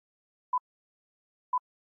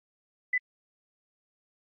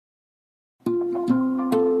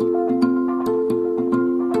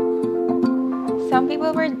Some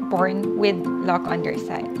people were born with luck on their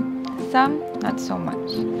side. Some, not so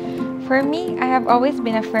much. For me, I have always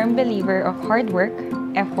been a firm believer of hard work,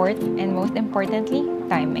 effort, and most importantly,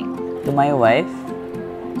 timing. To my wife,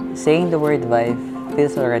 saying the word wife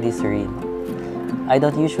feels already surreal. I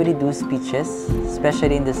don't usually do speeches,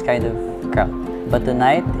 especially in this kind of crowd, but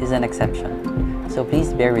tonight is an exception, so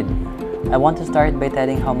please bear with me. I want to start by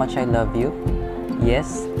telling how much I love you.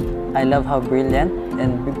 Yes, I love how brilliant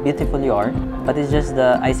and beautiful you are, but it's just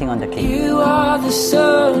the icing on the cake. You are the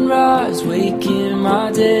sunrise waking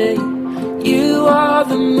my day. You are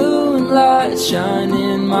the moonlight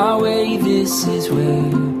shining my way. This is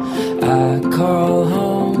where I call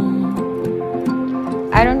home.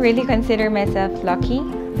 I don't really consider myself lucky,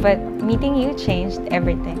 but meeting you changed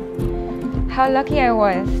everything. How lucky I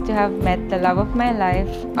was to have met the love of my life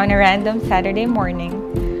on a random Saturday morning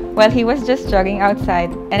while he was just jogging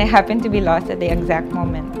outside and I happened to be lost at the exact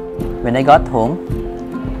moment. When I got home,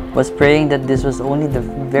 was praying that this was only the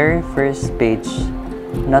very first page,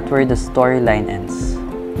 not where the storyline ends.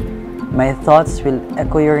 My thoughts will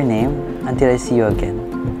echo your name until I see you again.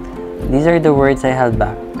 These are the words I held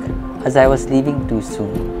back as I was leaving too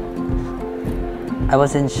soon. I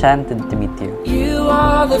was enchanted to meet you. You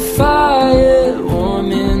are the fire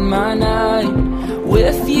warm in my night.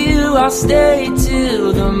 With you I'll stay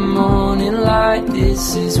till the morning light.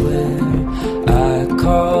 This is where I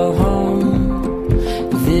call home.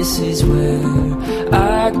 This is where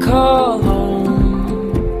I call home.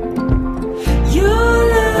 Your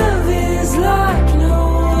love is like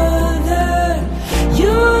no other.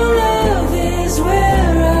 Your love is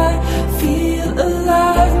where I feel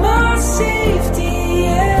alive. My safety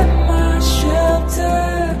and my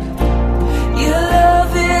shelter. Your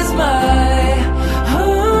love is my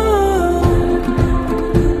home.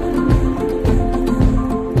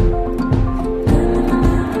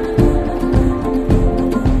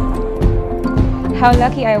 How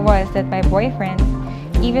lucky I was that my boyfriend,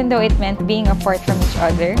 even though it meant being apart from each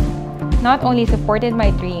other, not only supported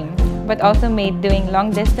my dream, but also made doing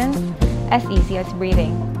long distance as easy as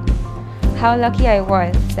breathing. How lucky I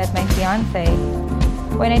was that my fiancé,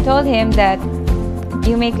 when I told him that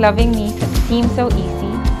you make loving me seem so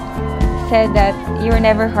easy, said that you were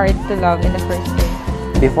never hard to love in the first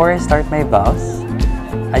place. Before I start my vows,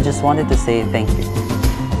 I just wanted to say thank you.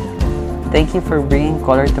 Thank you for bringing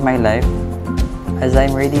color to my life, as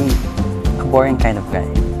I'm really a boring kind of guy.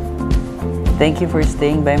 Thank you for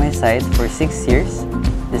staying by my side for 6 years,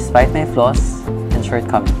 despite my flaws and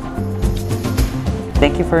shortcomings.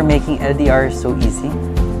 Thank you for making LDR so easy.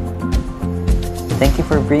 Thank you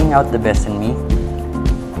for bringing out the best in me.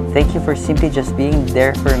 Thank you for simply just being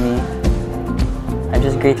there for me. I'm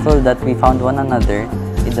just grateful that we found one another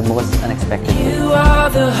in the most unexpected way. You are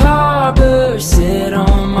the harbor set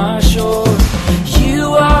on my shore.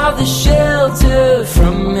 You are the shelter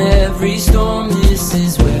from every storm. This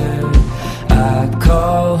is where I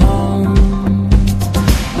call home.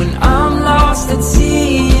 When I'm lost at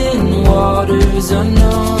sea in waters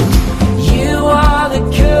unknown, you are the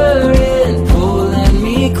current pulling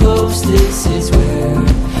me close. This is where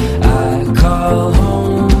I call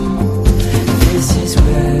home. This is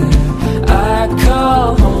where I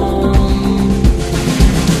call home.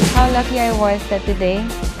 How lucky I was that today,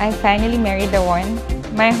 I finally married the one,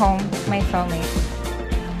 my home, my soulmate.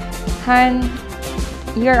 Han,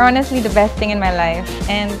 you're honestly the best thing in my life,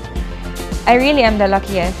 and I really am the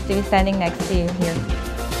luckiest to be standing next to you here.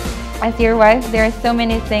 As your wife, there are so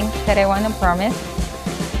many things that I want to promise,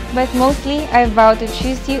 but mostly I vow to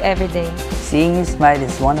choose you every day. Seeing you smile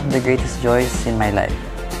is one of the greatest joys in my life.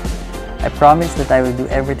 I promise that I will do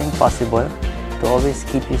everything possible to always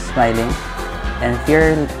keep you smiling and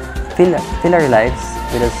fill our lives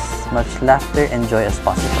with as much laughter and joy as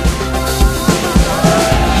possible.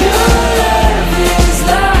 Your love is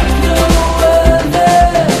like no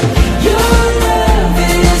other. Your love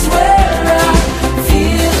is where I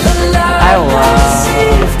feel alive. My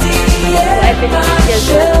safety and my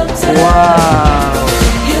shelter. Wow!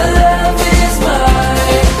 Your love is my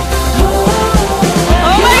home.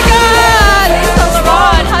 Oh my God! It's so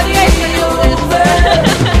long. How do you guys produce this?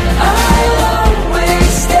 I'll always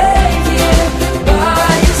stay here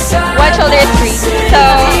by your side. One shoulder is free, so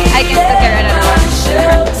I can still carry another one.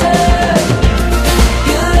 Shelter.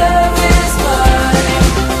 Your love is my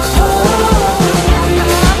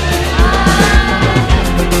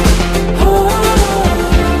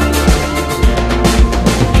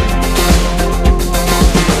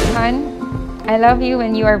Han, I love you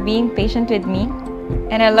when you are being patient with me,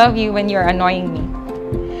 and I love you when you are annoying me.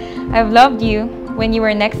 I've loved you when you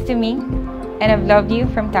were next to me, and I've loved you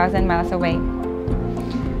from 1,000 miles away.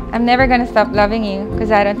 I'm never gonna stop loving you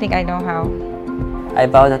because I don't think I know how. I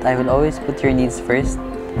vow that I will always put your needs first,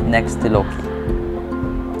 next to Loki.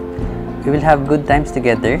 We will have good times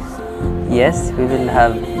together. Yes, we will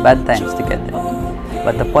have bad times together.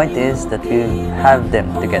 But the point is that we will have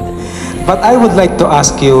them together. But I would like to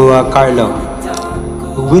ask you, Carlo,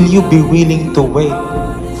 will you be willing to wait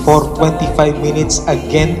for 25 minutes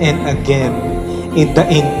again and again in the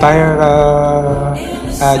entire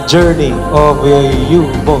journey of you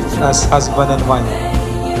both as husband and wife?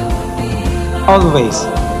 Always,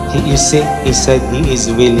 he said he is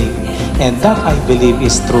willing, and that I believe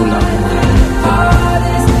is true love.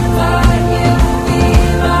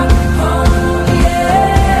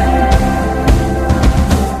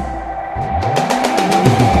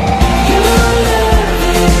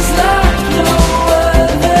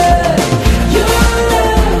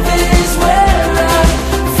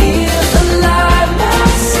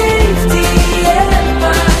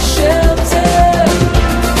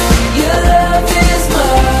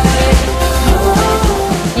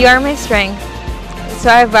 You are my strength, so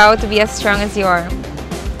I vow to be as strong as you are.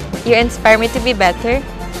 You inspire me to be better,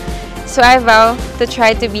 so I vow to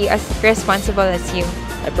try to be as responsible as you.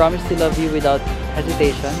 I promise to love you without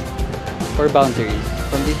hesitation or boundaries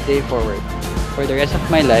from this day forward. For the rest of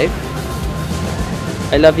my life,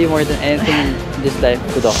 I love you more than anything this life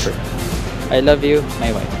could offer. I love you,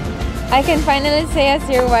 my wife. I can finally say as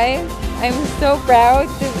your wife, I'm so proud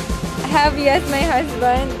to have you as my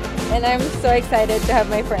husband, and I'm so excited to have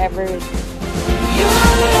my forever with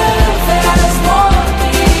you.